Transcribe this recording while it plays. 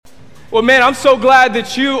Well, man, I'm so glad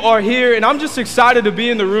that you are here, and I'm just excited to be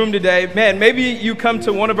in the room today. Man, maybe you come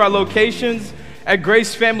to one of our locations at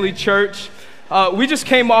Grace Family Church. We just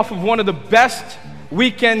came off of one of the best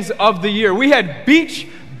weekends of the year. We had beach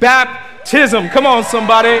baptism. Come on,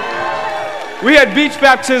 somebody. We had beach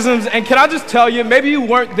baptisms, and can I just tell you, maybe you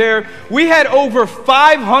weren't there, we had over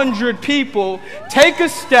 500 people take a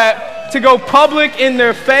step to go public in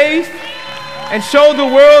their faith and show the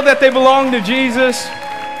world that they belong to Jesus.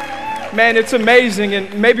 Man, it's amazing,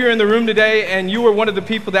 and maybe you're in the room today and you were one of the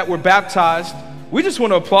people that were baptized. We just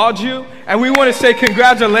want to applaud you, and we want to say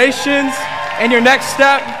congratulations and your next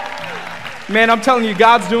step. Man, I'm telling you,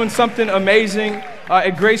 God's doing something amazing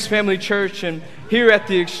at Grace Family Church and here at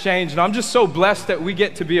the Exchange, and I'm just so blessed that we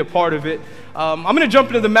get to be a part of it. I'm going to jump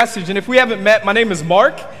into the message, and if we haven't met, my name is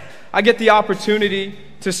Mark. I get the opportunity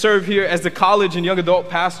to serve here as the college and young adult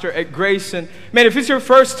pastor at Grace, and man, if it's your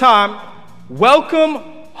first time,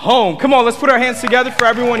 welcome home. Come on, let's put our hands together for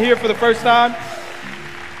everyone here for the first time.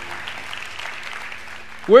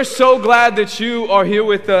 We're so glad that you are here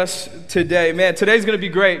with us today. Man, today's going to be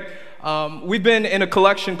great. We've been in a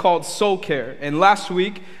collection called Soul Care, and last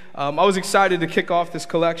week I was excited to kick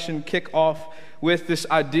off with this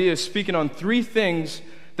idea, speaking on 3 things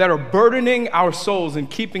that are burdening our souls and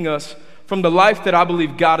keeping us from the life that I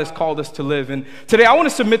believe God has called us to live. And today I want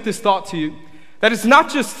to submit this thought to you, that it's not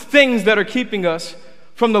just things that are keeping us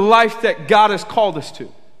from the life that God has called us to.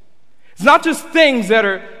 It's not just things that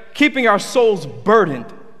are keeping our souls burdened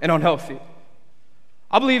and unhealthy.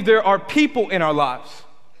 I believe there are people in our lives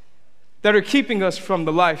that are keeping us from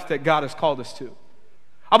the life that God has called us to.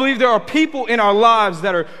 I believe there are people in our lives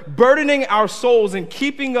that are burdening our souls and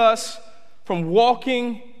keeping us from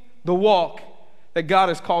walking the walk that God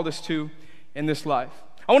has called us to in this life.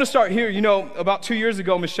 I want to start here. You know, about 2 years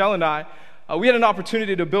ago, Michelle and I, we had an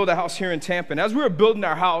opportunity to build a house here in Tampa. And as we were building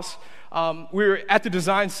our house, we were at the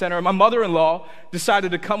design center, and my mother-in-law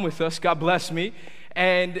decided to come with us. God bless me.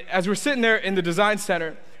 And as we're sitting there in the design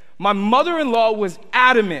center, my mother-in-law was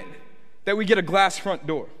adamant that we get a glass front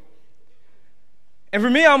door. And for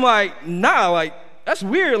me, I'm like, nah, like, that's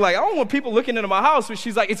weird. Like, I don't want people looking into my house. But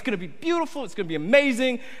she's like, it's going to be beautiful. It's going to be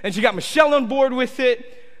amazing. And she got Michelle on board with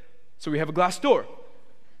it. So we have a glass door,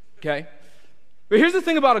 okay? But here's the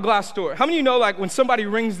thing about a glass door. How many of you know, like, when somebody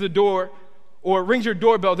rings the door or rings your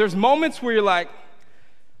doorbell, there's moments where you're like,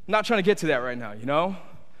 I'm not trying to get to that right now, you know?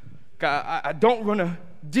 I don't want to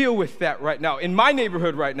deal with that right now. In my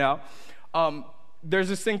neighborhood right now, there's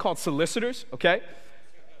this thing called solicitors, okay?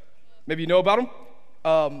 Maybe you know about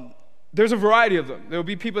them. There's a variety of them. There'll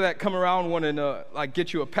be people that come around wanting to like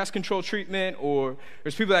get you a pest control treatment, or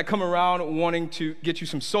there's people that come around wanting to get you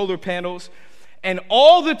some solar panels. And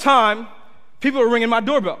all the time, people are ringing my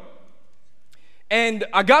doorbell. And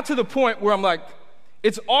I got to the point where I'm like,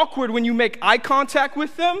 it's awkward when you make eye contact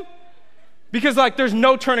with them because like there's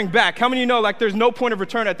no turning back. How many of you know like there's no point of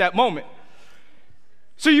return at that moment?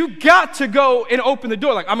 So you got to go and open the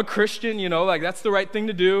door. Like, I'm a Christian, you know, like that's the right thing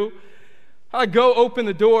to do. I go open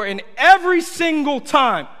the door, and every single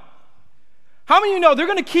time, how many of you know they're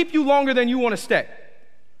going to keep you longer than you want to stay?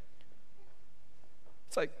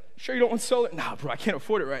 It's like, sure you don't want solar? Nah, bro, I can't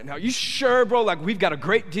afford it right now. You sure, bro? Like, we've got a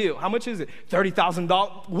great deal. How much is it?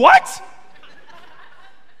 $30,000. What?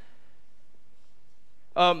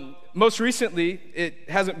 Most recently, it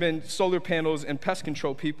hasn't been solar panels and pest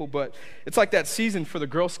control people, but it's like that season for the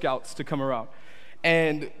Girl Scouts to come around.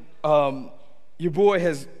 And your boy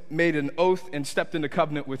has made an oath and stepped into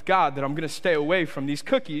covenant with God that I'm going to stay away from these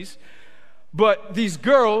cookies. But these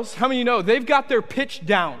girls, how many of you know, they've got their pitch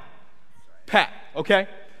down pat, okay?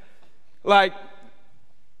 Like,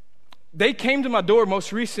 they came to my door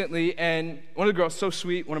most recently, and one of the girls, so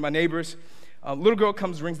sweet, one of my neighbors, little girl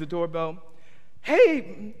comes, rings the doorbell.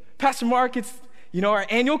 Hey, Pastor Mark, it's, you know, our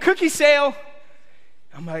annual cookie sale.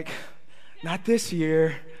 I'm like, not this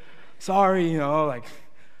year. Sorry, you know, like,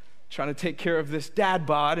 trying to take care of this dad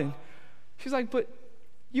bod. And she's like, but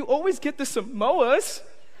you always get the Samoas.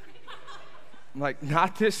 I'm like,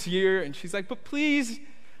 not this year. And she's like, but please.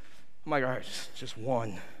 I'm like, all right, just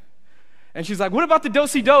one. And she's like, what about the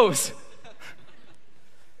do-si-dos?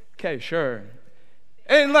 Okay, sure.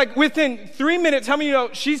 And like within 3 minutes, how many of you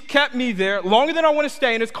know, she's kept me there longer than I want to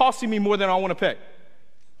stay, and it's costing me more than I want to pay.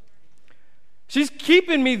 She's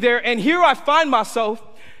keeping me there, and here I find myself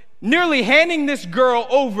nearly handing this girl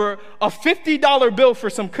over a $50 bill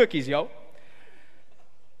for some cookies, yo.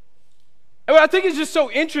 And what I think is just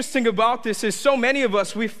so interesting about this is so many of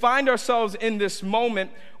us, we find ourselves in this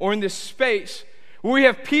moment or in this space where we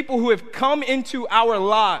have people who have come into our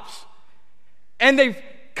lives, and they've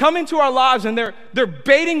come into our lives and they're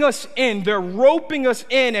baiting us in, they're roping us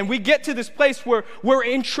in, and we get to this place where we're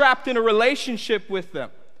entrapped in a relationship with them.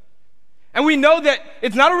 And we know that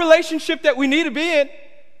it's not a relationship that we need to be in.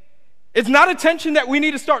 It's not a tension that we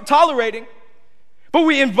need to start tolerating. But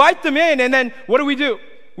we invite them in, and then what do?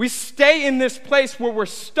 We stay in this place where we're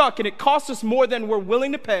stuck, and it costs us more than we're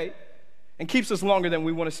willing to pay and keeps us longer than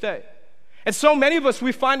we want to stay. And so many of us,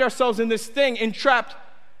 we find ourselves in this thing entrapped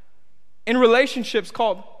in relationships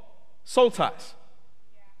called soul ties.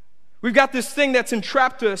 We've got this thing that's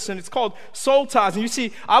entrapped us, and it's called soul ties. And you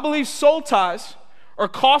see, I believe soul ties are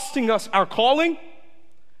costing us our calling.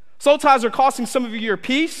 Soul ties are costing some of you your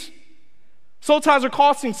peace. Soul ties are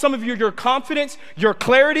costing some of you your confidence, your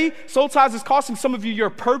clarity. Soul ties is costing some of you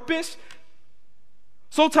your purpose.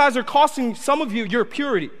 Soul ties are costing some of you your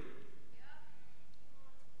purity.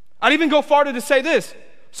 I'd even go farther to say this.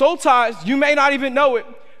 Soul ties, you may not even know it,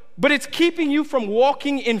 but it's keeping you from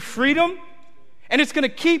walking in freedom, and it's going to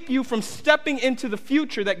keep you from stepping into the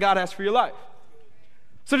future that God has for your life.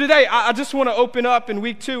 So today, I just want to open up in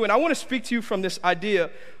week 2, and I want to speak to you from this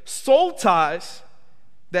idea, soul ties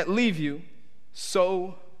that leave you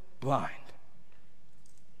so blind.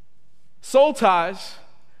 Soul ties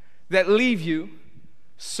that leave you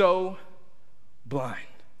so blind.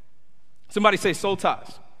 Somebody say soul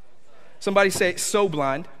ties. Somebody say so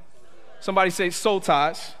blind. Somebody say soul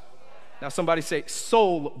ties. Now somebody say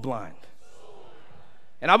soul blind.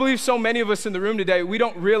 And I believe so many of us in the room today, we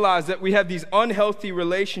don't realize that we have these unhealthy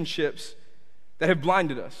relationships that have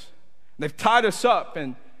blinded us. They've tied us up,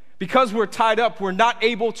 and because we're tied up, we're not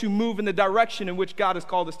able to move in the direction in which God has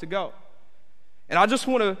called us to go. And I just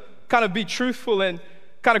want to kind of be truthful and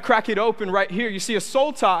kind of crack it open right here. You see, a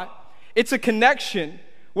soul tie, it's a connection,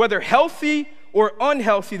 whether healthy or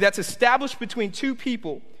unhealthy, that's established between two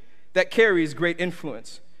people that carries great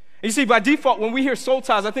influence. And you see, by default, when we hear soul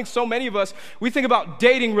ties, I think so many of us, we think about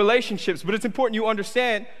dating relationships, but it's important you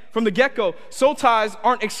understand from the get-go, soul ties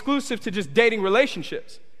aren't exclusive to just dating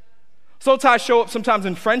relationships. Soul ties show up sometimes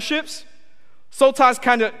in friendships. Soul ties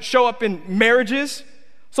kind of show up in marriages.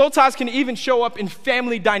 Soul ties can even show up in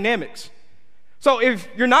family dynamics. So if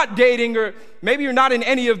you're not dating, or maybe you're not in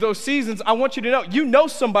any of those seasons, I want you to know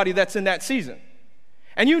somebody that's in that season.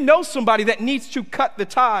 And you know somebody that needs to cut the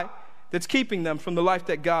tie that's keeping them from the life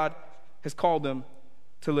that God has called them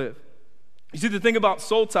to live. You see, the thing about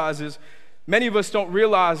soul ties is many of us don't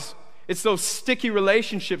realize it's those sticky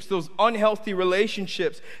relationships, those unhealthy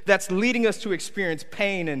relationships that's leading us to experience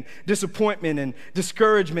pain and disappointment and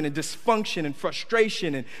discouragement and dysfunction and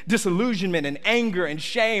frustration and disillusionment and anger and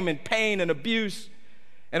shame and pain and abuse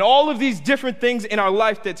and all of these different things in our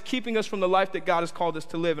life that's keeping us from the life that God has called us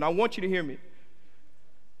to live. And I want you to hear me,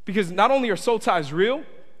 because not only are soul ties real,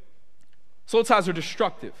 soul ties are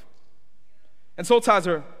destructive, and soul ties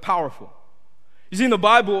are powerful. You see, in the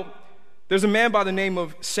Bible, there's a man by the name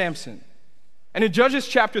of Samson. And in Judges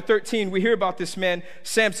chapter 13, we hear about this man,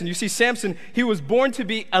 Samson. You see, Samson, he was born to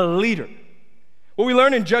be a leader. What we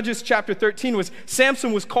learn in Judges chapter 13 was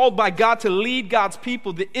Samson was called by God to lead God's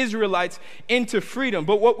people, the Israelites, into freedom.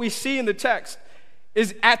 But what we see in the text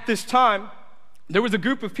is at this time, there was a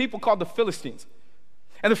group of people called the Philistines.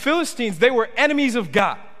 And the Philistines, they were enemies of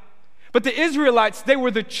God. But the Israelites, they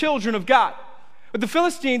were the children of God. But the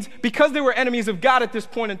Philistines, because they were enemies of God at this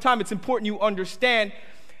point in time, it's important you understand,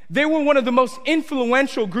 they were one of the most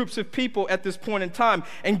influential groups of people at this point in time.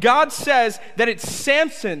 And God says that it's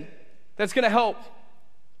Samson that's going to help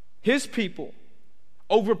his people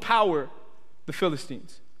overpower the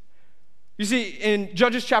Philistines. You see, in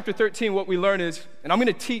Judges chapter 13, what we learn is, and I'm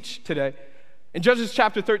going to teach today, in Judges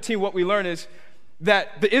chapter 13, what we learn is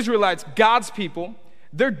that the Israelites, God's people,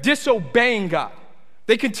 they're disobeying God.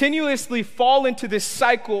 They continuously fall into this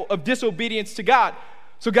cycle of disobedience to God.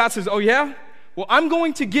 So God says, oh yeah? Well, I'm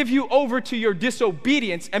going to give you over to your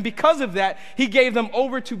disobedience. And because of that, he gave them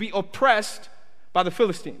over to be oppressed by the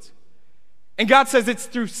Philistines. And God says it's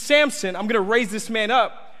through Samson, I'm going to raise this man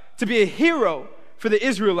up to be a hero for the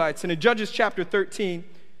Israelites. And in Judges chapter 13,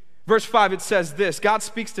 verse 5, it says this. God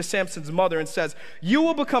speaks to Samson's mother and says, you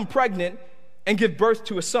will become pregnant and give birth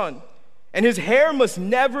to a son, and his hair must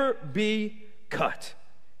never be cut,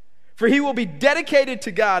 for he will be dedicated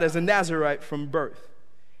to God as a Nazirite from birth.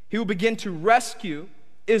 He will begin to rescue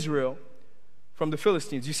Israel from the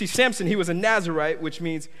Philistines. You see, Samson, he was a Nazirite, which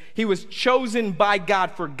means he was chosen by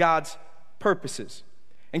God for God's purposes.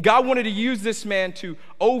 And God wanted to use this man to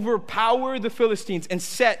overpower the Philistines and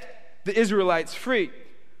set the Israelites free.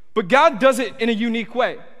 But God does it in a unique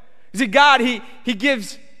way. You see, God, he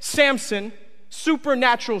gives Samson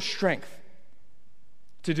supernatural strength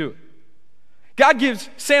to do it. God gives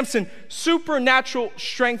Samson supernatural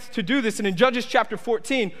strength to do this. And in Judges chapter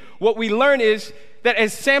 14, what we learn is that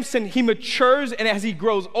as Samson, he matures, and as he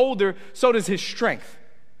grows older, so does his strength.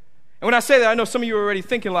 And when I say that, I know some of you are already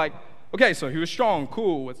thinking like, okay, so he was strong,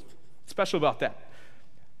 cool, what's special about that?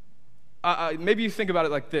 Maybe you think about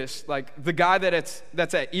it like this, like the guy that's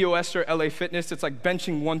at EOS or LA Fitness that's like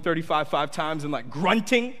benching 135 5 times and like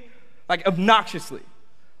grunting, like obnoxiously.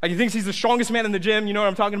 Like he thinks he's the strongest man in the gym, you know what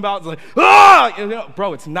I'm talking about? It's like, ah! You know,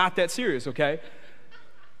 bro, it's not that serious, okay?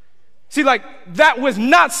 See, like that was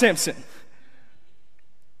not Samson.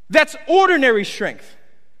 That's ordinary strength.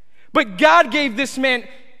 But God gave this man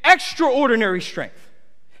extraordinary strength.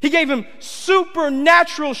 He gave him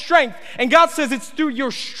supernatural strength. And God says it's through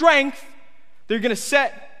your strength that you're going to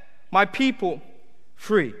set my people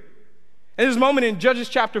free. And this moment in Judges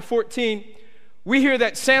chapter 14, we hear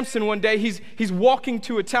that Samson one day, he's walking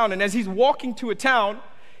to a town. And as he's walking to a town,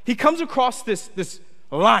 he comes across this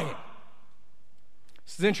lion.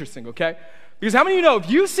 This is interesting, okay? Because how many of you know if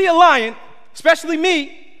you see a lion, especially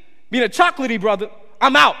me, being a chocolatey brother,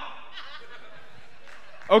 I'm out.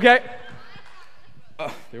 Okay?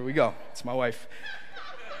 Oh, there we go. It's my wife.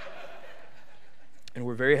 And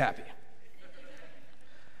we're very happy.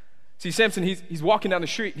 See, Samson, he's walking down the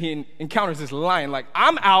street. He encounters this lion. Like,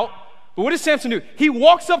 I'm out. But what does Samson do? He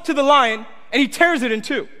walks up to the lion, and he tears it in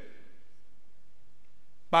two.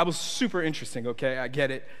 Bible's super interesting, okay? I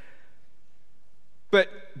get it. But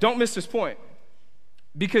don't miss this point.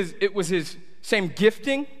 Because it was his same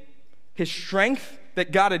gifting, his strength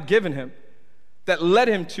that God had given him that led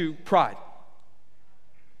him to pride.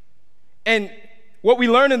 And what we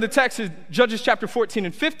learn in the text is Judges chapter 14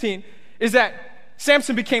 and 15 is that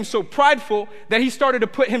Samson became so prideful that he started to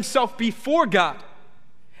put himself before God.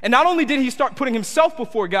 And not only did he start putting himself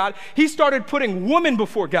before God, he started putting women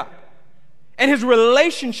before God and his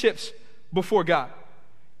relationships before God.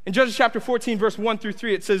 In Judges chapter 14, verse 1 through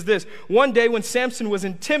 3, it says this: one day when Samson was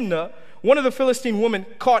in Timnah, one of the Philistine women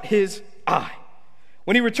caught his eye.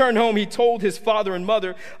 When he returned home, he told his father and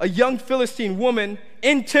mother, a young Philistine woman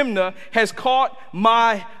in Timnah has caught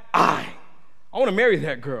my eye. I want to marry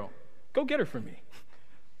that girl. Go get her for me.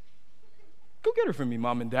 Go get her for me,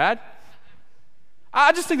 mom and dad.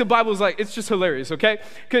 I just think the Bible is like, it's just hilarious, okay?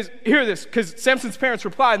 Because hear this, because Samson's parents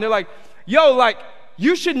replied, and they're like, yo, like,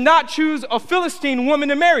 you should not choose a Philistine woman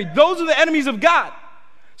to marry. Those are the enemies of God.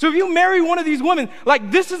 So if you marry one of these women,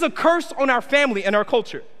 like, this is a curse on our family and our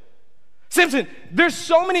culture. Samson, there's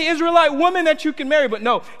so many Israelite women that you can marry, but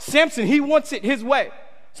no, Samson, he wants it his way.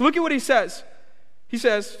 So look at what he says. He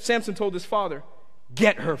says, Samson told his father,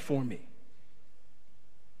 get her for me,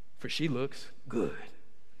 for she looks good.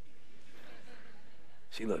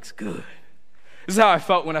 She looks good. This is how I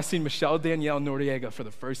felt when I seen Michelle Danielle Noriega for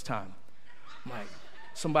the first time. I'm like,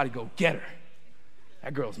 somebody go get her.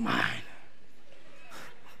 That girl's mine.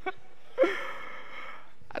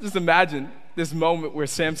 I just imagine this moment where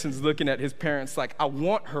Samson's looking at his parents like, I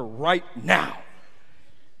want her right now.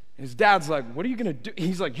 And his dad's like, what are you going to do?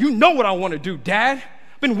 He's like, you know what I want to do, Dad.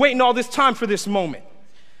 I've been waiting all this time for this moment.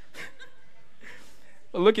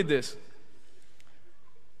 But look at this.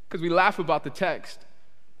 Because we laugh about the text.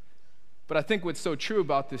 But I think what's so true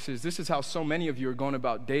about this is how so many of you are going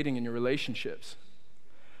about dating in your relationships.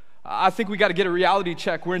 I think we got to get a reality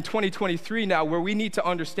check. We're in 2023 now where we need to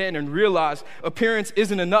understand and realize appearance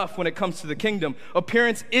isn't enough when it comes to the kingdom.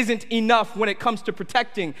 Appearance isn't enough when it comes to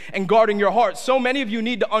protecting and guarding your heart. So many of you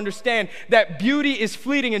need to understand that beauty is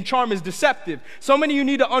fleeting and charm is deceptive. So many of you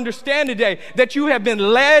need to understand today that you have been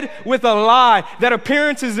led with a lie, that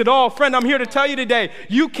appearance is it all. Friend, I'm here to tell you today,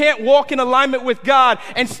 you can't walk in alignment with God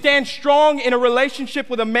and stand strong in a relationship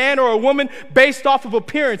with a man or a woman based off of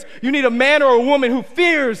appearance. You need a man or a woman who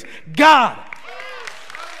fears God.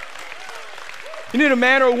 You need a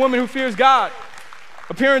man or a woman who fears God.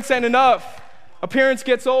 Appearance ain't enough. Appearance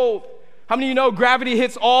gets old. How many of you know gravity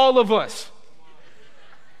hits all of us?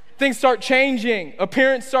 Things start changing.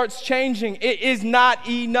 Appearance starts changing. It is not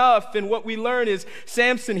enough. And what we learn is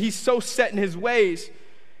Samson, he's so set in his ways.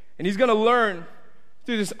 And he's going to learn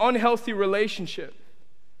through this unhealthy relationship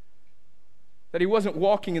that he wasn't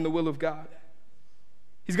walking in the will of God.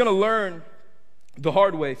 He's going to learn the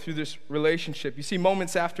hard way through this relationship. You see,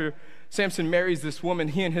 moments after Samson marries this woman,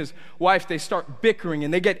 he and his wife, they start bickering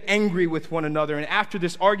and they get angry with one another. And after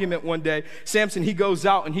this argument one day, Samson, he goes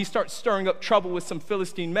out and he starts stirring up trouble with some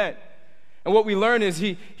Philistine men. And what we learn is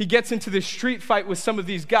he gets into this street fight with some of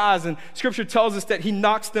these guys, and scripture tells us that he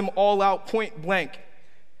knocks them all out point blank.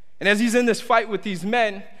 And as he's in this fight with these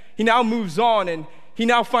men, he now moves on and he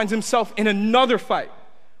now finds himself in another fight,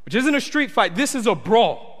 which isn't a street fight. This is a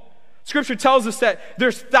brawl. Scripture tells us that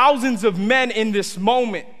there's thousands of men in this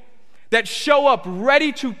moment that show up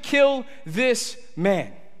ready to kill this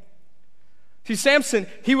man. See, Samson,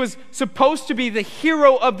 he was supposed to be the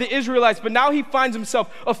hero of the Israelites, but now he finds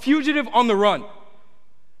himself a fugitive on the run,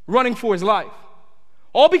 running for his life.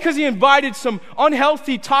 All because he invited some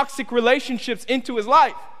unhealthy, toxic relationships into his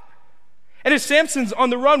life. And as Samson's on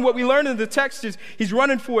the run, what we learn in the text is he's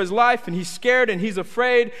running for his life, and he's scared, and he's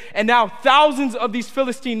afraid, and now thousands of these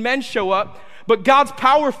Philistine men show up, but God's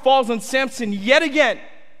power falls on Samson yet again.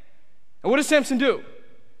 And what does Samson do?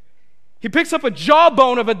 He picks up a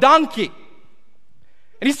jawbone of a donkey,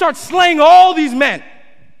 and he starts slaying all these men.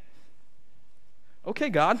 Okay,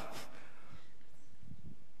 God.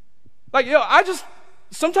 Like,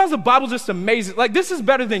 sometimes the Bible just amazes. Like, this is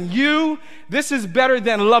better than you. This is better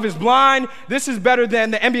than Love is Blind. This is better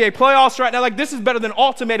than the NBA playoffs right now. Like, this is better than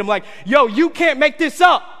Ultimatum. Like, you can't make this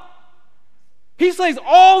up. He slays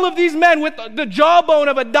all of these men with the jawbone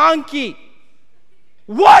of a donkey.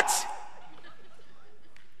 What?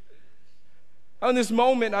 In this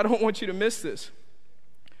moment, I don't want you to miss this.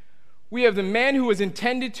 We have the man who was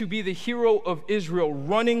intended to be the hero of Israel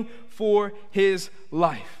running for his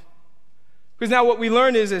life. Because now what we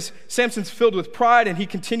learn is Samson's filled with pride, and he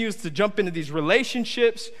continues to jump into these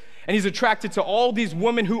relationships, and he's attracted to all these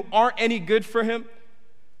women who aren't any good for him.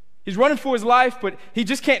 He's running for his life, but he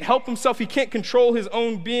just can't help himself. He can't control his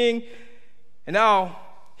own being. And now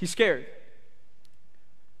he's scared.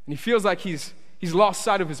 And he feels like he's lost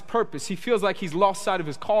sight of his purpose. He feels like he's lost sight of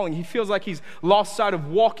his calling. He feels like he's lost sight of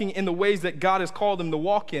walking in the ways that God has called him to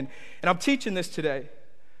walk in. And I'm teaching this today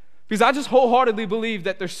because I just wholeheartedly believe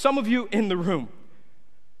that there's some of you in the room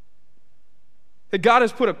that God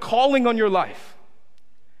has put a calling on your life,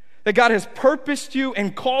 that God has purposed you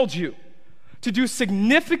and called you to do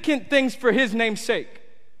significant things for his name's sake.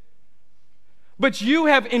 But you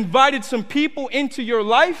have invited some people into your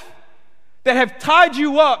life that have tied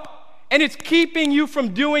you up, and it's keeping you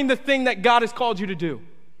from doing the thing that God has called you to do.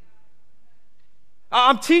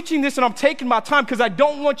 I'm teaching this and I'm taking my time because I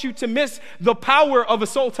don't want you to miss the power of a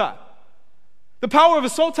soul tie. The power of a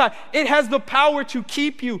soul tie, it has the power to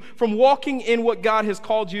keep you from walking in what God has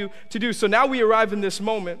called you to do. So now we arrive in this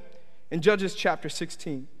moment in Judges chapter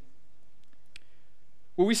 16,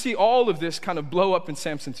 where we see all of this kind of blow up in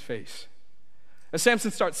Samson's face. As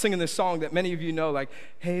Samson starts singing this song that many of you know, like,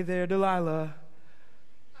 "Hey there, Delilah."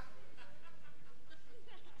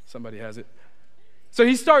 Somebody has it. So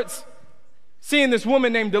he starts seeing this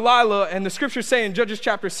woman named Delilah, and the scriptures say in Judges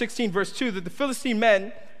chapter 16, verse 2, that the Philistine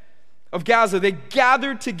men of Gaza, they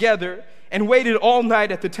gathered together and waited all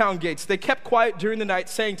night at the town gates. They kept quiet during the night,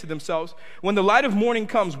 saying to themselves, "When the light of morning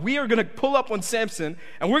comes, we are going to pull up on Samson,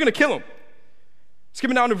 and we're going to kill him."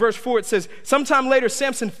 Skipping down to verse 4, it says, "Sometime later,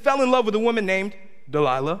 Samson fell in love with a woman named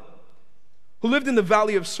Delilah, who lived in the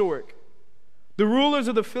valley of Sorek. The rulers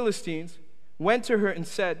of the Philistines went to her and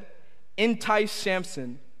said, 'Entice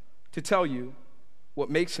Samson to tell you what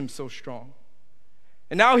makes him so strong.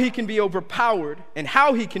 And now he can be overpowered, and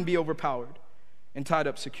how he can be overpowered and tied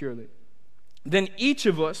up securely. Then each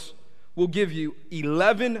of us will give you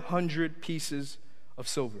 1,100 pieces of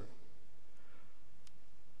silver.'"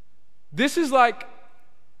 This is like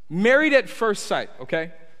married at first sight,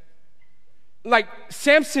 okay? Like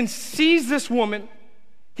Samson sees this woman,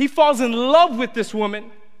 he falls in love with this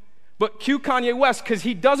woman, but cue Kanye West, because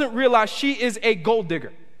he doesn't realize she is a gold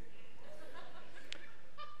digger.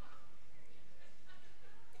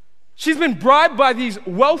 She's been bribed by these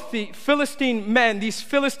wealthy Philistine men, these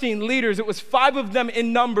Philistine leaders. It was 5 of them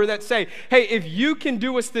in number that say, "Hey, if you can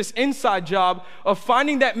do us this inside job of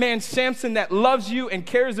finding that man Samson that loves you and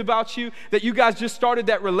cares about you, that you guys just started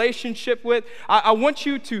that relationship with, I want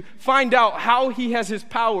you to find out how he has his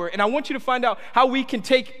power, and I want you to find out how we can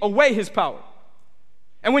take away his power.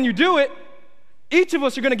 And when you do it, each of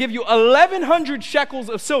us are going to give you 1,100 shekels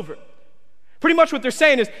of silver." Pretty much what they're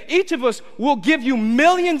saying is each of us will give you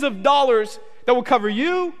millions of dollars that will cover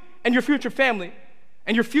you and your future family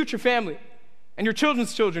and your future family and your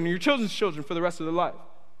children's children and your children's children for the rest of their life.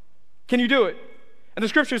 Can you do it? And the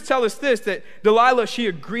scriptures tell us this, that Delilah, she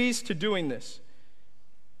agrees to doing this.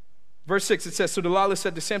 Verse 6, it says, "So Delilah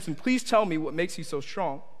said to Samson, 'Please tell me what makes you so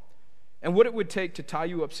strong and what it would take to tie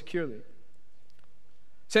you up securely.'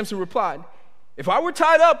 Samson replied, 'If I were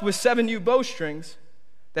tied up with 7 new bowstrings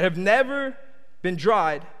that have never been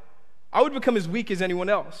dried, I would become as weak as anyone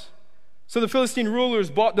else.' So the Philistine rulers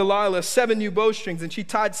bought Delilah 7 new bowstrings, and she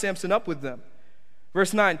tied Samson up with them."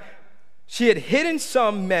 Verse 9, "She had hidden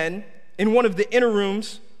some men in one of the inner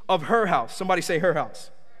rooms of her house." Somebody say her house.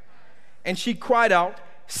 "And she cried out,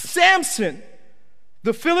 'Samson,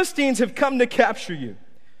 the Philistines have come to capture you.'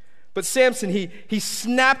 But Samson, he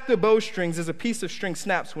snapped the bowstrings as a piece of string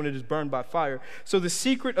snaps when it is burned by fire. So the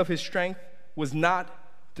secret of his strength was not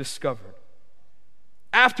discovered.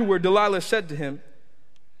 Afterward, Delilah said to him,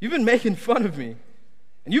 "You've been making fun of me,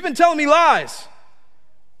 and you've been telling me lies.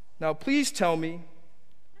 Now please tell me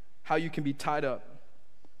how you can be tied up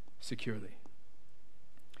securely."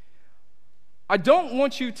 I don't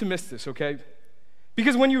want you to miss this, okay?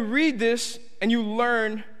 Because when you read this and you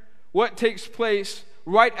learn what takes place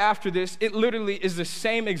right after this, it literally is the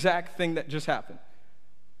same exact thing that just happened.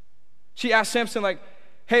 She asked Samson, like,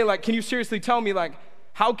 "Hey, like, can you seriously tell me, like,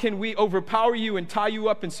 how can we overpower you and tie you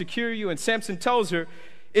up and secure you?" And Samson tells her,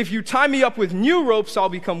 "If you tie me up with new ropes, I'll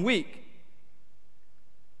become weak."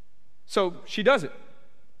 So she does it.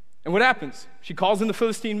 And what happens? She calls in the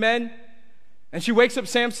Philistine men, and she wakes up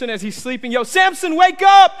Samson as he's sleeping. "Yo, Samson, wake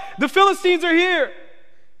up! The Philistines are here!"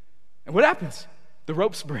 And what happens? The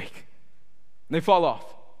ropes break, and they fall off.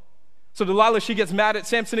 So Delilah, she gets mad at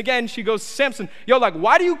Samson again. She goes, "Samson, yo, like,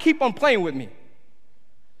 why do you keep on playing with me?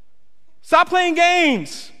 Stop playing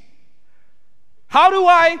games. How do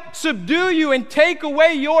I subdue you and take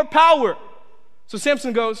away your power?" So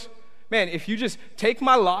Samson goes, "Man, if you just take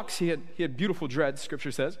my locks," he had beautiful dreads,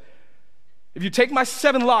 scripture says. "If you take my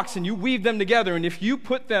 7 locks and you weave them together, and if you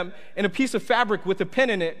put them in a piece of fabric with a pin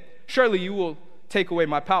in it, surely you will take away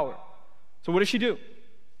my power." So what does she do?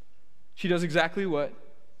 She does exactly what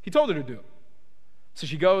he told her to do. So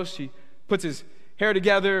she goes, she puts his hair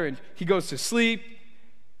together, and he goes to sleep.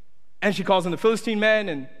 And she calls in the Philistine men,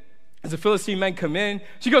 and as the Philistine men come in,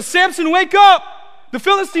 she goes, "Samson, wake up! The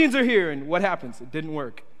Philistines are here." And what happens? It didn't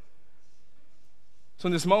work. So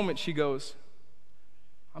in this moment, she goes,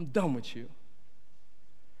 "I'm done with you."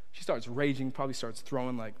 She starts raging, probably starts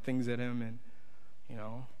throwing like things at him, and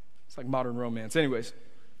it's like modern romance. Anyways,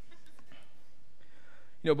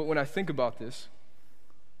 but when I think about this,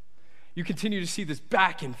 you continue to see this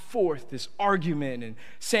back and forth, this argument, and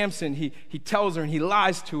Samson, he tells her and he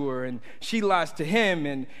lies to her, and she lies to him,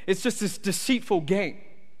 and it's just this deceitful game.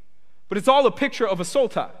 But it's all a picture of a soul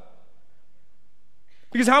tie.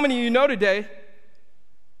 Because how many of you know today,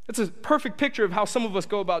 it's a perfect picture of how some of us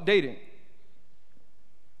go about dating.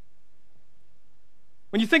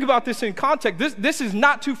 When you think about this in context, this is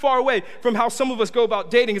not too far away from how some of us go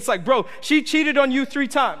about dating. It's like, bro, she cheated on you 3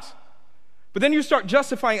 times. But then you start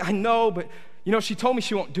justifying, "I know, but she told me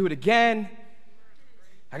she won't do it again.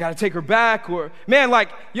 I got to take her back." Or, man,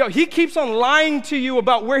 like, he keeps on lying to you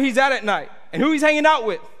about where he's at night and who he's hanging out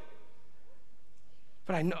with.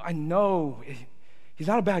 But I know he's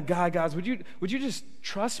not a bad guy, guys. Would you just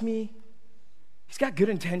trust me? He's got good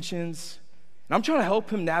intentions. And I'm trying to help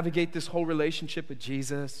him navigate this whole relationship with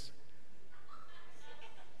Jesus.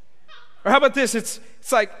 Or how about this? It's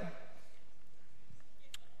like,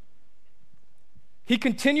 he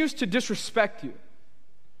continues to disrespect you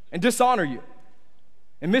and dishonor you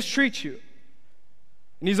and mistreat you.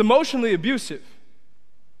 And he's emotionally abusive.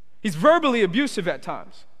 He's verbally abusive at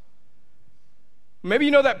times. Maybe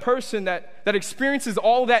you know that person that experiences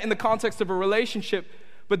all that in the context of a relationship,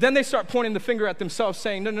 but then they start pointing the finger at themselves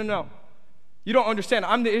saying, no, you don't understand,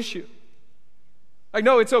 I'm the issue. Like,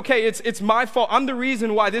 no, it's okay, it's my fault. I'm the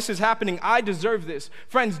reason why this is happening. I deserve this.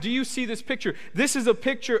 Friends, do you see this picture? This is a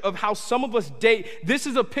picture of how some of us date. This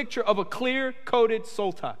is a picture of a clear-coded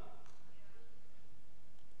soul tie.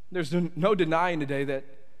 There's no denying today that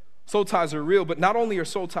soul ties are real, but not only are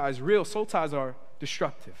soul ties real, soul ties are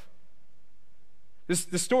destructive.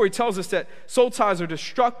 The story tells us that soul ties are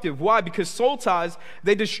destructive. Why? Because soul ties,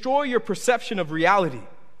 they destroy your perception of reality.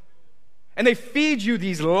 And they feed you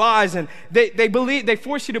these lies, and they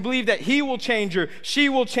force you to believe that he will change her, she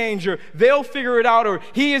will change her, they'll figure it out, or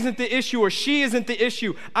he isn't the issue, or she isn't the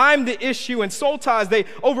issue, I'm the issue. And soul ties, they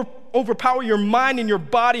overpower your mind and your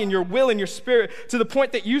body and your will and your spirit to the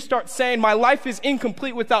point that you start saying, my life is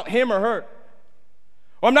incomplete without him or her.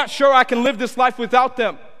 Or I'm not sure I can live this life without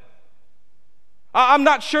them. I'm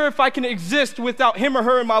not sure if I can exist without him or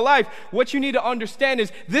her in my life. What you need to understand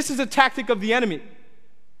is this is a tactic of the enemy.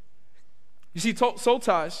 You see, soul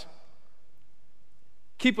ties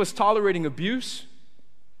keep us tolerating abuse.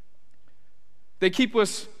 They keep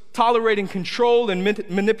us tolerating control and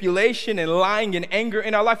manipulation and lying and anger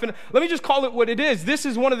in our life. And let me just call it what it is. This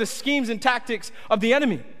is one of the schemes and tactics of the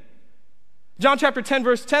enemy. John chapter 10,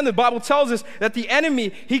 verse 10, the Bible tells us that the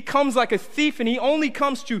enemy, he comes like a thief, and he only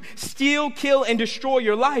comes to steal, kill, and destroy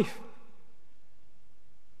your life.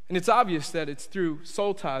 And it's obvious that it's through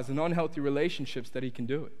soul ties and unhealthy relationships that he can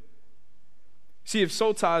do it. See, if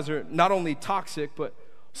soul ties are not only toxic, but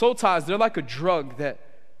soul ties, they're like a drug that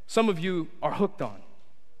some of you are hooked on.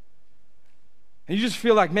 And you just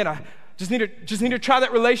feel like, man, Just need to try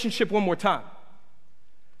that relationship one more time.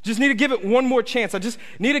 Just need to give it one more chance. I just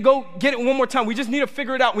need to go get it one more time. We just need to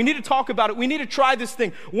figure it out. We need to talk about it. We need to try this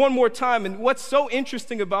thing one more time. And what's so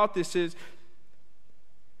interesting about this is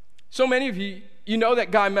so many of you know that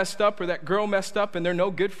guy messed up or that girl messed up and they're no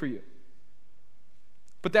good for you.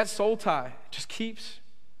 But that soul tie just keeps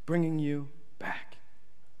bringing you back.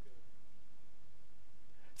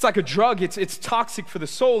 It's like a drug. It's toxic for the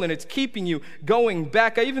soul and it's keeping you going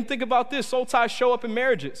back. I even think about this. Soul ties show up in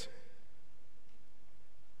marriages.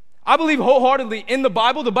 I believe wholeheartedly in the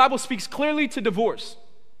Bible speaks clearly to divorce.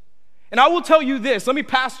 And I will tell you this, let me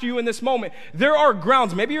pass to you in this moment. There are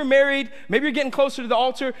grounds, maybe you're married, maybe you're getting closer to the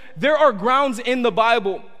altar. There are grounds in the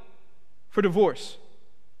Bible for divorce.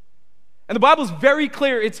 And the Bible is very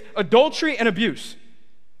clear, it's adultery and abuse.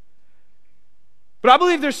 But I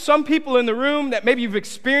believe there's some people in the room that maybe you've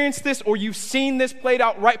experienced this or you've seen this played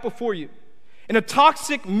out right before you. In a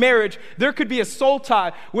toxic marriage, there could be a soul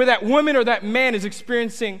tie where that woman or that man is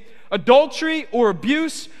experiencing adultery or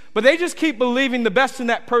abuse, but they just keep believing the best in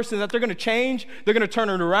that person, that they're going to change, they're going to turn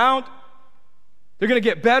it around, they're going to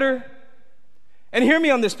get better. And hear me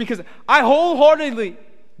on this, because I wholeheartedly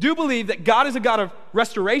do believe that God is a God of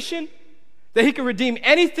restoration, that he can redeem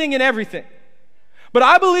anything and everything. But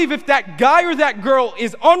I believe if that guy or that girl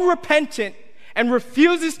is unrepentant and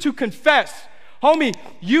refuses to confess, homie,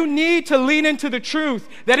 you need to lean into the truth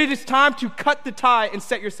that it is time to cut the tie and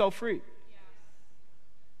set yourself free.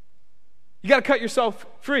 You got to cut yourself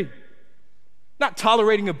free. Not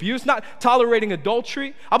tolerating abuse, not tolerating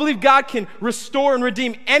adultery. I believe God can restore and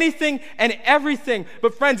redeem anything and everything.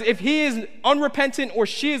 But friends, if he is unrepentant or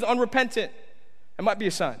she is unrepentant, it might be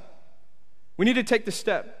a sign. We need to take the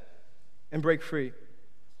step and break free.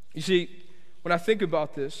 You see, when I think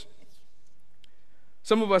about this,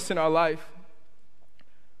 some of us in our life,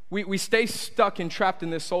 we stay stuck and trapped in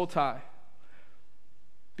this soul tie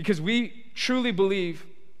because we truly believe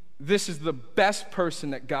this is the best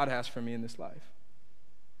person that God has for me in this life.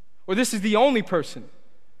 Or this is the only person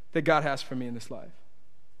that God has for me in this life.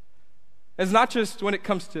 It's not just when it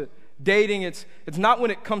comes to dating, it's not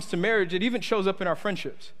when it comes to marriage, it even shows up in our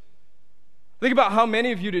friendships. Think about how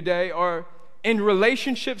many of you today are in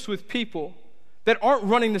relationships with people that aren't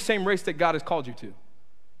running the same race that God has called you to.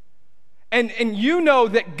 And you know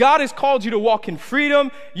that God has called you to walk in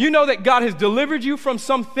freedom. You know that God has delivered you from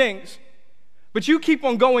some things. But you keep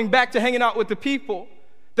on going back to hanging out with the people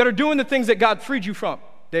that are doing the things that God freed you from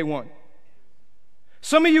day one.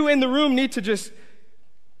 Some of you in the room need to just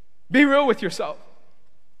be real with yourself.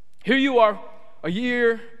 Here you are, a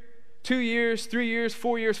year, 2 years, 3 years,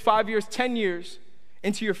 4 years, 5 years, 10 years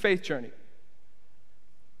into your faith journey.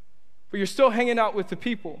 But you're still hanging out with the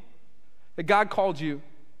people that God called you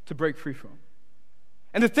to break free from.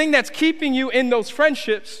 And the thing that's keeping you in those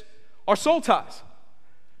friendships are soul ties.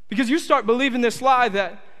 Because you start believing this lie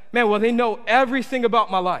that, man, well, they know everything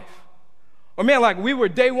about my life. Or, man, like we were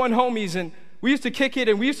day one homies and we used to kick it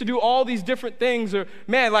and we used to do all these different things. Or,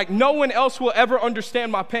 man, like no one else will ever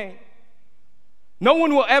understand my pain. No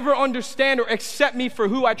one will ever understand or accept me for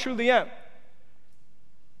who I truly am.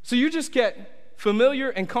 So you just get familiar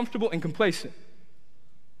and comfortable and complacent.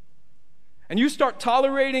 And you start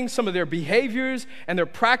tolerating some of their behaviors and their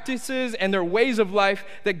practices and their ways of life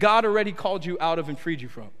that God already called you out of and freed you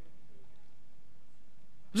from.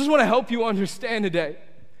 I just want to help you understand today.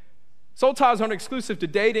 Soul ties aren't exclusive to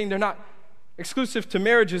dating. They're not exclusive to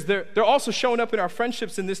marriages. They're also showing up in our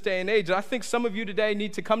friendships in this day and age. And I think some of you today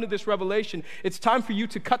need to come to this revelation. It's time for you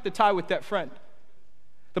to cut the tie with that friend.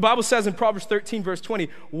 The Bible says in Proverbs 13, verse 20,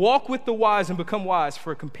 walk with the wise and become wise,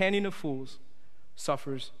 for a companion of fools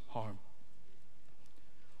suffers harm.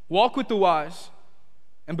 Walk with the wise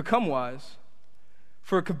and become wise,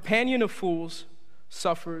 for a companion of fools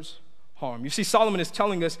suffers harm. You see, Solomon is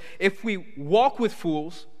telling us if we walk with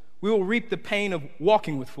fools, we will reap the pain of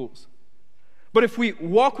walking with fools. But if we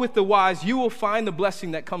walk with the wise, you will find the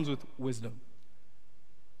blessing that comes with wisdom.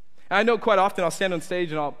 And I know quite often I'll stand on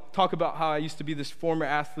stage and I'll talk about how I used to be this former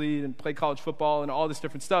athlete and play college football and all this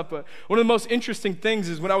different stuff. But one of the most interesting things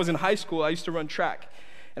is when I was in high school, I used to run track.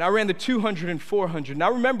 And I ran the 200 and 400. And I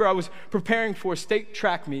remember I was preparing for a state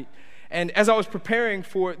track meet. And as I was preparing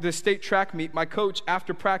for the state track meet, my coach,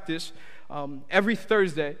 after practice, every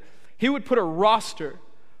Thursday, he would put a roster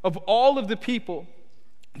of all of the people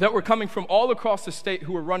that were coming from all across the state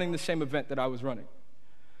who were running the same event that I was running.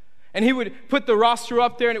 And he would put the roster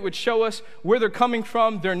up there, and it would show us where they're coming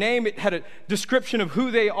from, their name. It had a description of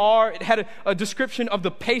who they are. It had a description of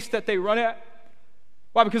the pace that they run at.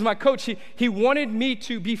 Why? Because my coach, he wanted me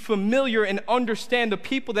to be familiar and understand the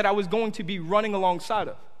people that I was going to be running alongside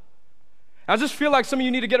of. I just feel like some of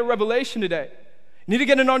you need to get a revelation today. You need to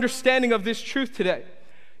get an understanding of this truth today.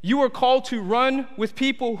 You are called to run with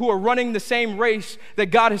people who are running the same race that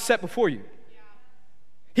God has set before you.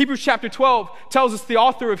 Hebrews chapter 12 tells us, the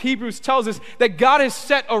author of Hebrews tells us that God has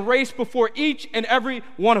set a race before each and every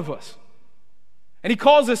one of us. And he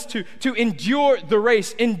calls us to endure the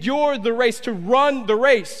race, to run the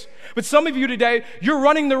race. But some of you today, you're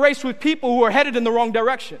running the race with people who are headed in the wrong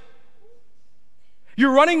direction.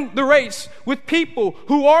 You're running the race with people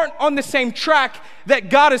who aren't on the same track that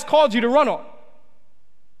God has called you to run on.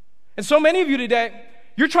 And so many of you today,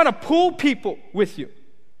 you're trying to pull people with you.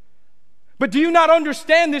 But do you not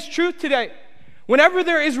understand this truth today? Whenever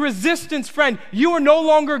there is resistance, friend, you are no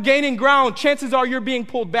longer gaining ground. Chances are you're being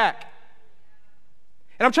pulled back.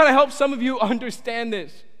 And I'm trying to help some of you understand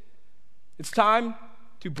this. It's time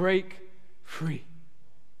to break free.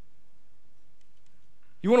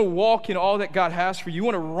 You want to walk in all that God has for you. You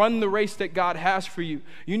want to run the race that God has for you.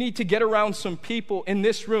 You need to get around some people in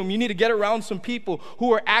this room. You need to get around some people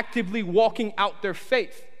who are actively walking out their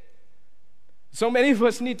faith. So many of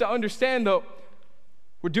us need to understand, though,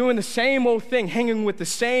 we're doing the same old thing, hanging with the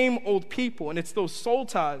same old people, and it's those soul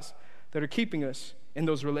ties that are keeping us in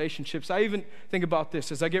those relationships. I even think about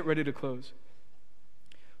this as I get ready to close.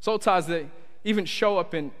 Soul ties, they even show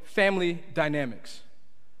up in family dynamics.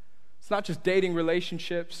 It's not just dating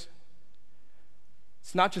relationships.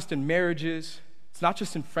 It's not just in marriages. It's not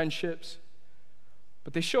just in friendships.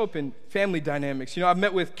 But they show up in family dynamics. You know, I've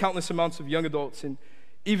met with countless amounts of young adults and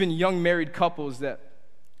even young married couples that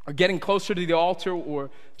are getting closer to the altar or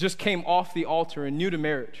just came off the altar and new to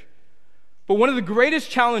marriage. But one of the greatest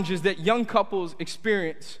challenges that young couples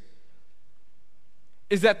experience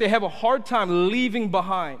is that they have a hard time leaving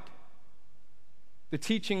behind the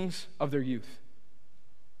teachings of their youth.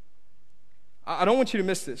 I don't want you to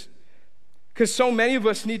miss this, because so many of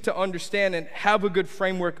us need to understand and have a good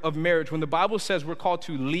framework of marriage. When the Bible says we're called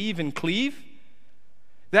to leave and cleave,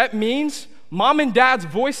 that means mom and dad's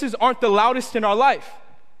voices aren't the loudest in our life.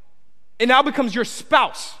 It now becomes your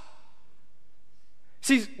spouse.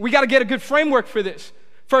 See, we got to get a good framework for this.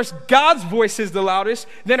 First, God's voice is the loudest,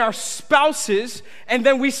 then our spouses, and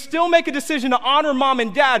then we still make a decision to honor mom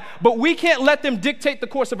and dad, but we can't let them dictate the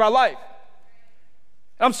course of our life.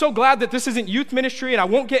 I'm so glad that this isn't youth ministry and I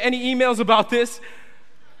won't get any emails about this.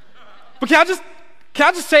 But can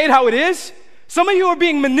I just say it how it is? Some of you are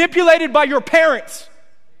being manipulated by your parents.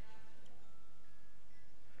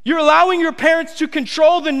 You're allowing your parents to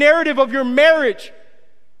control the narrative of your marriage.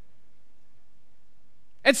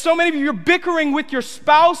 And so many of you, you're bickering with your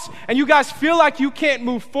spouse, and you guys feel like you can't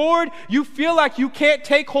move forward. You feel like you can't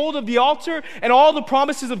take hold of the altar and all the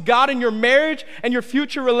promises of God in your marriage and your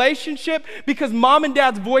future relationship because mom and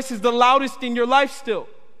dad's voice is the loudest in your life still.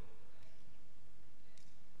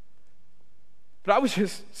 But I would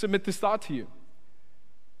just submit this thought to you,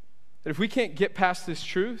 that if we can't get past this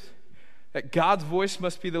truth, that God's voice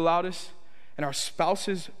must be the loudest and our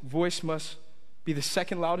spouse's voice must be the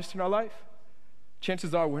second loudest in our life,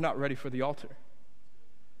 chances are we're not ready for the altar.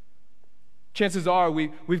 Chances are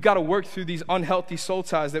we've got to work through these unhealthy soul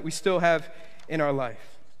ties that we still have in our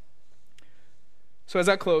life. So as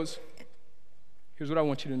I close, here's what I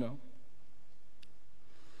want you to know.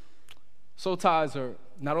 Soul ties are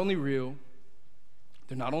not only real,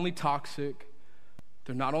 they're not only toxic,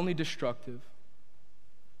 they're not only destructive,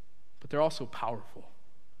 but they're also powerful.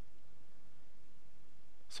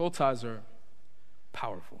 Soul ties are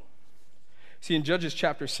powerful. See, in Judges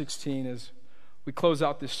chapter 16, as we close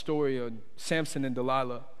out this story of Samson and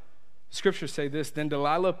Delilah, the scriptures say this: then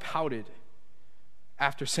Delilah pouted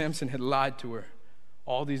after Samson had lied to her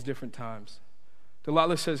all these different times.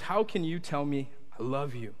 Delilah says, how can you tell me I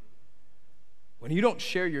love you when you don't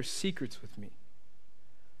share your secrets with me?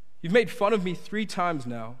 You've made fun of me 3 times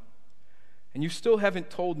now, and you still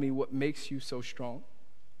haven't told me what makes you so strong.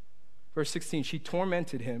 Verse 16, she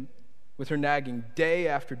tormented him with her nagging day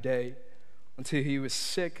after day, until he was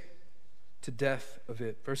sick to death of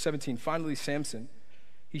it. Verse 17, finally Samson,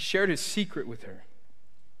 he shared his secret with her.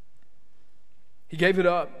 He gave it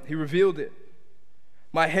up. He revealed it.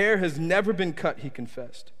 My hair has never been cut, he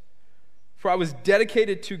confessed, for I was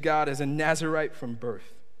dedicated to God as a Nazirite from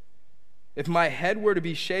birth. If my head were to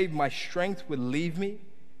be shaved, my strength would leave me,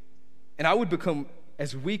 and I would become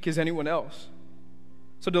as weak as anyone else.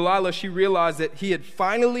 So Delilah, she realized that he had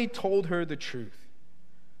finally told her the truth.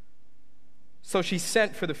 So she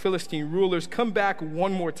sent for the Philistine rulers, come back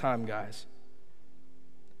one more time, guys,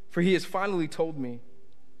 for he has finally told me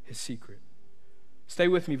his secret. Stay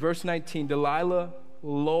with me. Verse 19, Delilah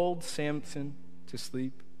lulled Samson to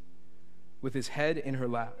sleep with his head in her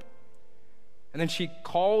lap. And then she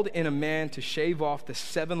called in a man to shave off the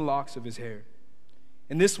 7 locks of his hair.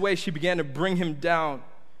 In this way, she began to bring him down,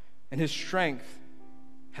 and his strength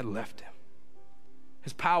had left him.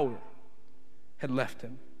 His power had left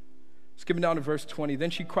him. Skipping down to verse 20. Then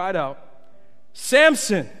she cried out,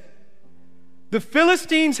 "Samson, the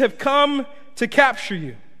Philistines have come to capture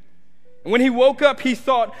you." And when he woke up, he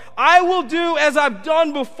thought, "I will do as I've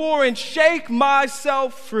done before and shake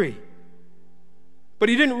myself free." But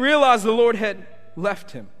he didn't realize the Lord had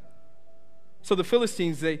left him. So the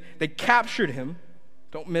Philistines, they captured him.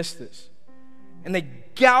 Don't miss this. And they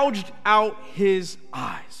gouged out his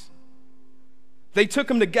eyes. They took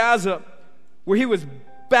him to Gaza, where he was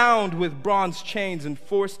bound with bronze chains and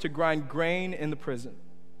forced to grind grain in the prison.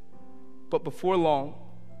 But before long,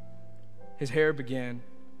 his hair began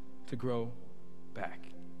to grow back.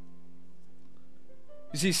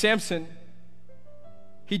 You see, Samson,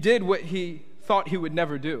 he did what he thought he would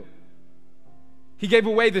never do. He gave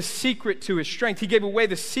away the secret to his strength. He gave away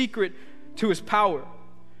the secret to his power.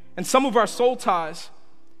 And some of our soul ties,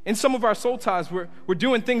 we're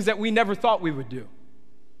doing things that we never thought we would do.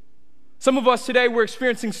 Some of us today, we're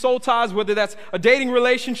experiencing soul ties, whether that's a dating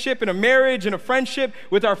relationship, in a marriage, in a friendship,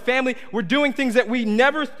 with our family. We're doing things that we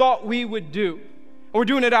never thought we would do. And we're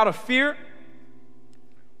doing it out of fear.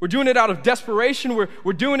 We're doing it out of desperation.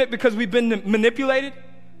 We're doing it because we've been manipulated.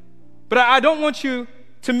 But I don't want you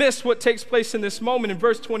to miss what takes place in this moment. In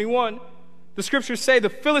verse 21, the scriptures say the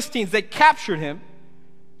Philistines, they captured him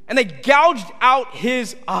and they gouged out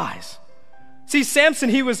his eyes. See, Samson,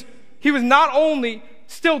 he was not only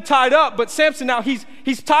still tied up, but Samson now, he's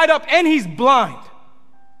tied up and he's blind.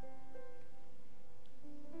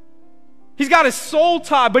 He's got his soul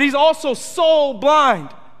tied, but he's also soul blind.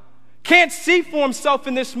 Can't see for himself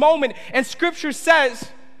in this moment. And scripture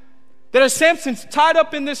says that as Samson's tied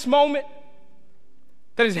up in this moment,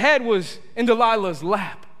 that his head was in Delilah's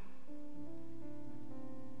lap.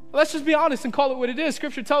 Let's just be honest and call it what it is.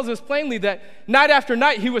 Scripture tells us plainly that night after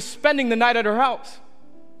night, he was spending the night at her house.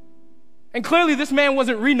 And clearly this man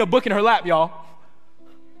wasn't reading a book in her lap, y'all.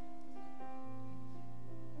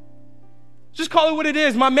 Just call it what it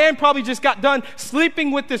is. My man probably just got done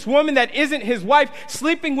sleeping with this woman that isn't his wife,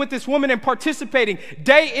 sleeping with this woman and participating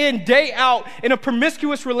day in, day out in a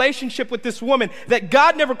promiscuous relationship with this woman that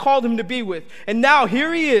God never called him to be with. And now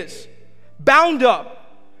here he is, bound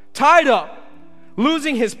up, tied up,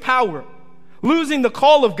 losing his power, losing the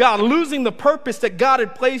call of God, losing the purpose that God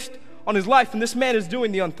had placed on his life. And this man is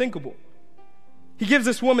doing the unthinkable. He gives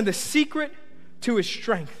this woman the secret to his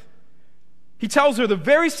strength. He tells her the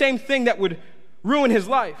very same thing that would ruin his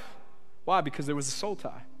life. Why? Because there was a soul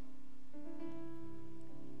tie. I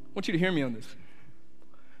want you to hear me on this.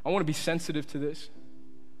 I want to be sensitive to this.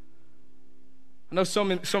 I know so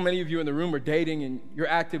many of you in the room are dating and you're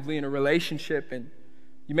actively in a relationship and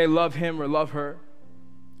you may love him or love her.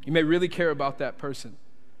 You may really care about that person.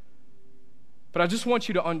 But I just want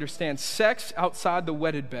you to understand, sex outside the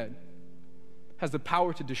wedded bed has the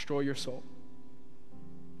power to destroy your soul.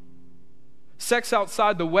 Sex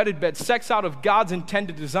outside the wedded bed, sex out of God's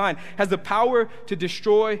intended design, has the power to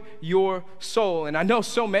destroy your soul. And I know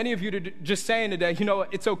so many of you are just saying today, you know,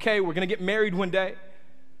 it's okay, we're going to get married one day.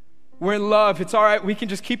 We're in love, it's all right, we can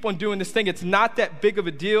just keep on doing this thing. It's not that big of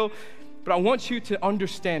a deal. But I want you to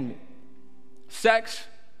understand me. Sex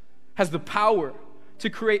has the power to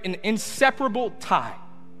create an inseparable tie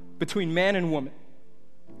between man and woman.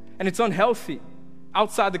 And it's unhealthy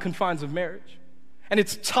outside the confines of marriage. And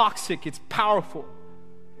it's toxic, it's powerful.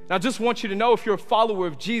 And I just want you to know, if you're a follower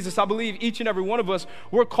of Jesus, I believe each and every one of us,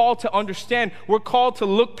 we're called to understand, we're called to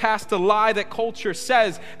look past the lie that culture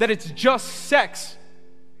says, that it's just sex.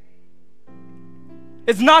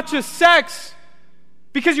 It's not just sex,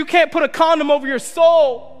 because you can't put a condom over your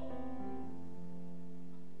soul.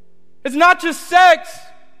 It's not just sex,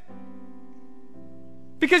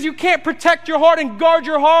 because you can't protect your heart and guard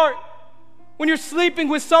your heart when you're sleeping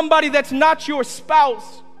with somebody that's not your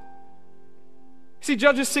spouse. See,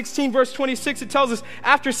 Judges 16, verse 26, it tells us,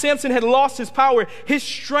 after Samson had lost his power, his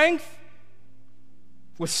strength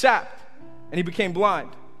was sapped, and he became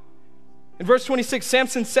blind. In verse 26,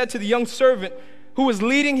 Samson said to the young servant who was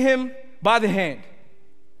leading him by the hand,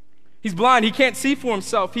 he's blind, he can't see for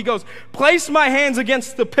himself. He goes, "Place my hands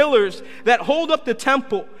against the pillars that hold up the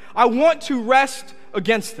temple. I want to rest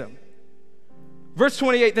against them." Verse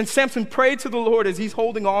 28, then Samson prayed to the Lord as he's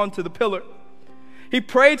holding on to the pillar. He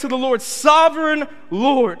prayed to the Lord, "Sovereign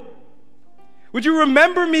Lord, would you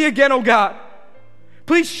remember me again, O God?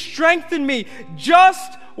 Please strengthen me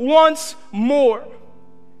just once more.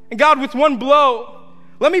 And God, with one blow,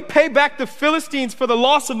 let me pay back the Philistines for the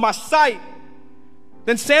loss of my sight."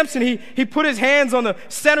 Then Samson, he put his hands on the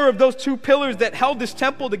center of those two pillars that held this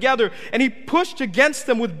temple together, and he pushed against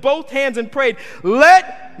them with both hands and prayed,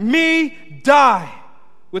 "Let me die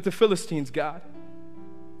with the Philistines, God."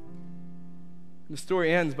 And the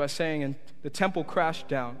story ends by saying, and the temple crashed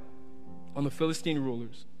down on the Philistine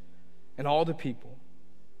rulers and all the people.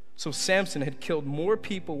 So Samson had killed more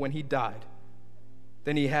people when he died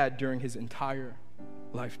than he had during his entire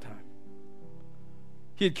lifetime.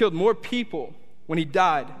 He had killed more people when he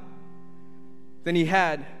died than he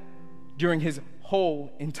had during his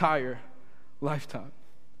whole entire lifetime.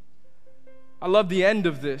 I love the end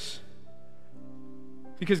of this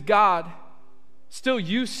because God still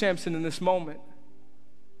used Samson in this moment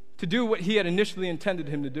to do what he had initially intended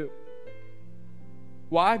him to do.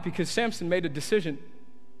 Why? Because Samson made a decision,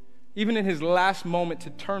 even in his last moment, to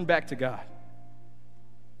turn back to God,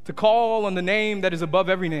 to call on the name that is above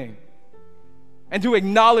every name, and to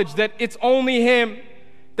acknowledge that it's only him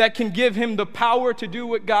that can give him the power to do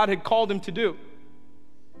what God had called him to do.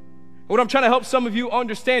 What I'm trying to help some of you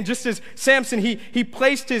understand, just as Samson, he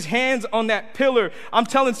placed his hands on that pillar, I'm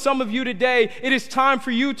telling some of you today, it is time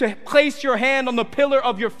for you to place your hand on the pillar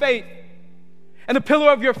of your faith. And the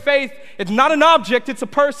pillar of your faith, it's not an object, it's a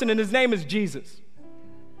person, and his name is Jesus.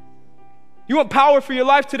 You want power for your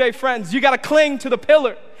life today, friends? You got to cling to the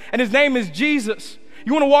pillar, and his name is Jesus.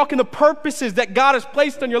 You want to walk in the purposes that God has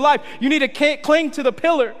placed on your life, you need to cling to the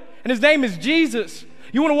pillar, and his name is Jesus.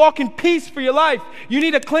 You want to walk in peace for your life, you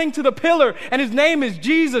need to cling to the pillar, and his name is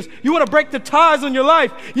Jesus. You want to break the ties on your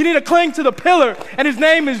life, you need to cling to the pillar, and his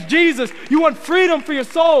name is Jesus. You want freedom for your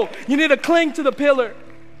soul, you need to cling to the pillar,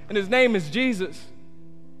 and his name is Jesus.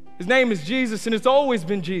 His name is Jesus, and it's always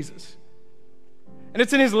been Jesus. And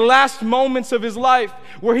it's in his last moments of his life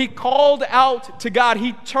where he called out to God.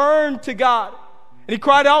 He turned to God, and he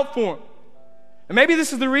cried out for him. And maybe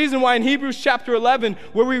this is the reason why in Hebrews chapter 11,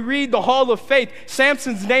 where we read the hall of faith,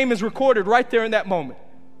 Samson's name is recorded right there in that moment.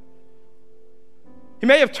 He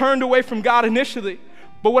may have turned away from God initially,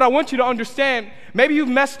 but what I want you to understand, maybe you've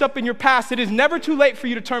messed up in your past. It is never too late for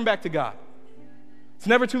you to turn back to God. It's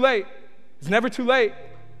never too late. It's never too late.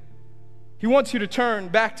 He wants you to turn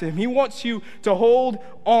back to him. He wants you to hold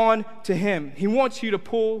on to him. He wants you to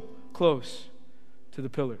pull close to the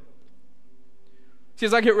pillar. See,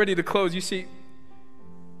 as I get ready to close, you see,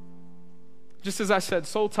 just as I said,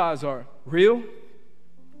 soul ties are real,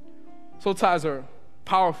 soul ties are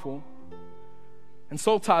powerful, and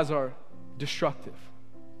soul ties are destructive.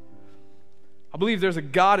 I believe there's a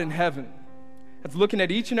God in heaven that's looking at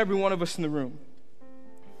each and every one of us in the room,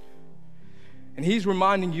 and he's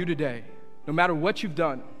reminding you today, no matter what you've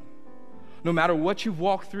done, no matter what you've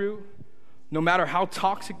walked through, no matter how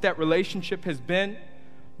toxic that relationship has been,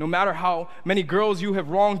 no matter how many girls you have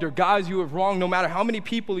wronged or guys you have wronged, no matter how many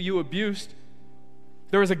people you abused,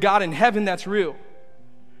 there is a God in heaven that's real.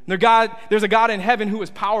 There's a God in heaven who is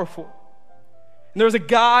powerful. And there's a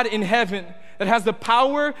God in heaven that has the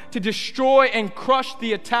power to destroy and crush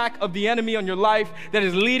the attack of the enemy on your life that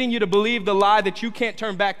is leading you to believe the lie that you can't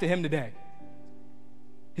turn back to him today.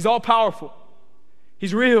 He's all powerful.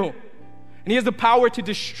 He's real. And he has the power to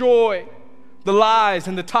destroy the lies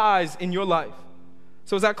and the ties in your life.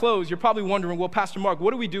 So as I close, you're probably wondering, well, Pastor Mark,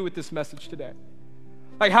 what do we do with this message today?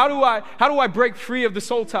 Like, how do I break free of the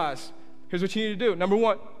soul ties? Here's what you need to do. Number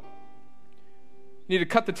one, you need to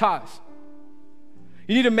cut the ties.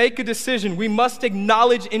 You need to make a decision. We must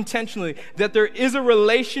acknowledge intentionally that there is a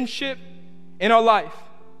relationship in our life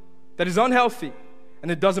that is unhealthy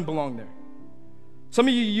and it doesn't belong there. Some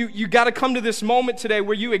of you got to come to this moment today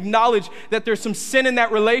where you acknowledge that there's some sin in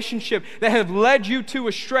that relationship that have led you to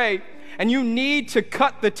astray, and you need to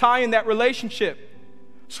cut the tie in that relationship.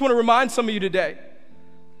 I just want to remind some of you today,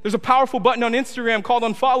 there's a powerful button on Instagram called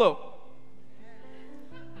unfollow.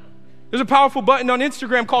 There's a powerful button on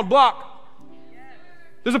Instagram called block.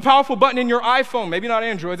 There's a powerful button in your iPhone, maybe not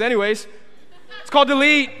Androids, anyways. It's called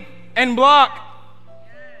delete and block.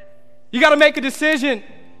 You got to make a decision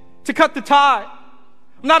to cut the tie.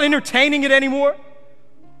 I'm not entertaining it anymore.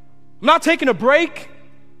 I'm not taking a break.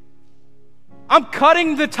 I'm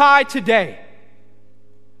cutting the tie today.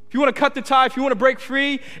 If you want to cut the tie, if you want to break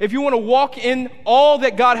free, if you want to walk in all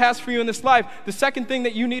that God has for you in this life, the second thing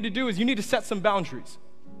that you need to do is you need to set some boundaries.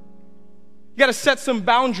 You got to set some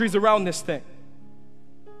boundaries around this thing.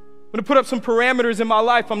 I'm going to put up some parameters in my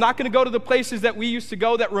life. I'm not going to go to the places that we used to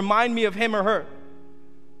go that remind me of him or her.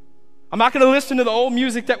 I'm not going to listen to the old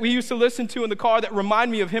music that we used to listen to in the car that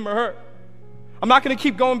remind me of him or her. I'm not going to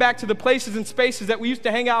keep going back to the places and spaces that we used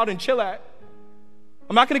to hang out and chill at.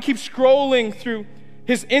 I'm not going to keep scrolling through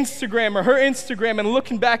his Instagram or her Instagram and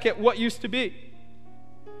looking back at what used to be.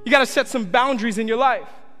 You got to set some boundaries in your life.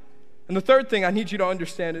 And the third thing I need you to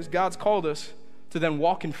understand is God's called us to then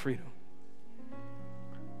walk in freedom.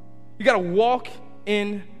 You got to walk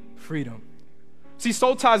in freedom. See,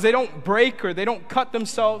 soul ties, they don't break or they don't cut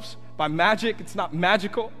themselves by magic. It's not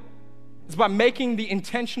magical. It's by making the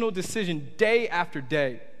intentional decision day after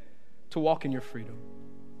day to walk in your freedom.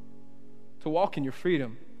 To walk in your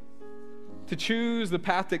freedom. To choose the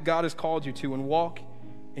path that God has called you to and walk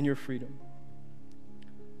in your freedom.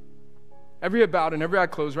 Every head bowed and every eye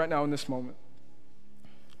closed right now in this moment.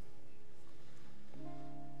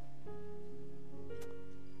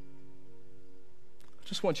 I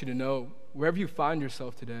just want you to know, wherever you find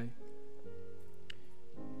yourself today,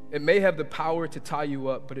 it may have the power to tie you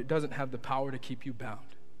up, but it doesn't have the power to keep you bound.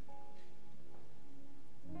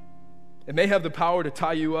 It may have the power to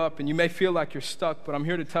tie you up, and you may feel like you're stuck, but I'm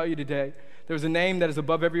here to tell you today, there's a name that is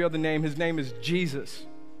above every other name. His name is Jesus.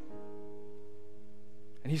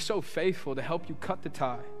 And he's so faithful to help you cut the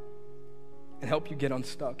tie and help you get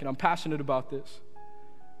unstuck. And I'm passionate about this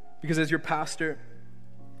because as your pastor,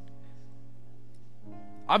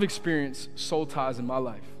 I've experienced soul ties in my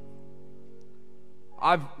life.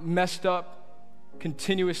 I've messed up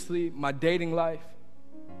continuously my dating life,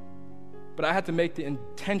 but I had to make the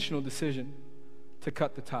intentional decision to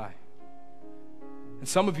cut the tie. And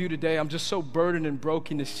some of you today, I'm just so burdened and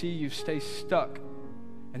broken to see you stay stuck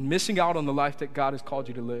and missing out on the life that God has called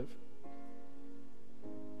you to live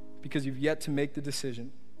because you've yet to make the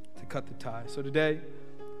decision to cut the tie. So today,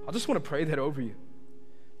 I just want to pray that over you,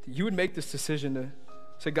 that you would make this decision to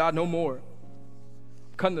say, God, no more.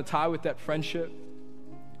 I'm cutting the tie with that friendship,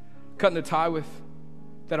 cutting the tie with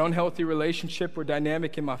that unhealthy relationship or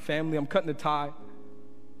dynamic in my family. I'm cutting the tie.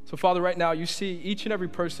 So Father, right now, you see each and every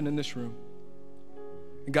person in this room.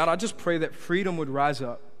 And God, I just pray that freedom would rise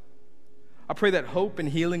up. I pray that hope and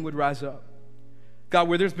healing would rise up. God,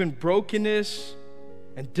 where there's been brokenness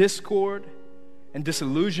and discord and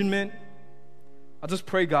disillusionment, I just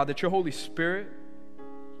pray, God, that your Holy Spirit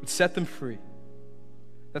would set them free,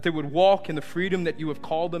 that they would walk in the freedom that you have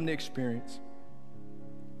called them to experience.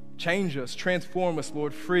 Change us, transform us,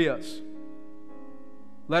 Lord, free us.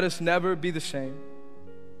 Let us never be the same.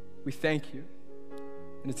 We thank you.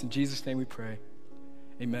 And it's in Jesus' name we pray.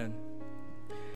 Amen.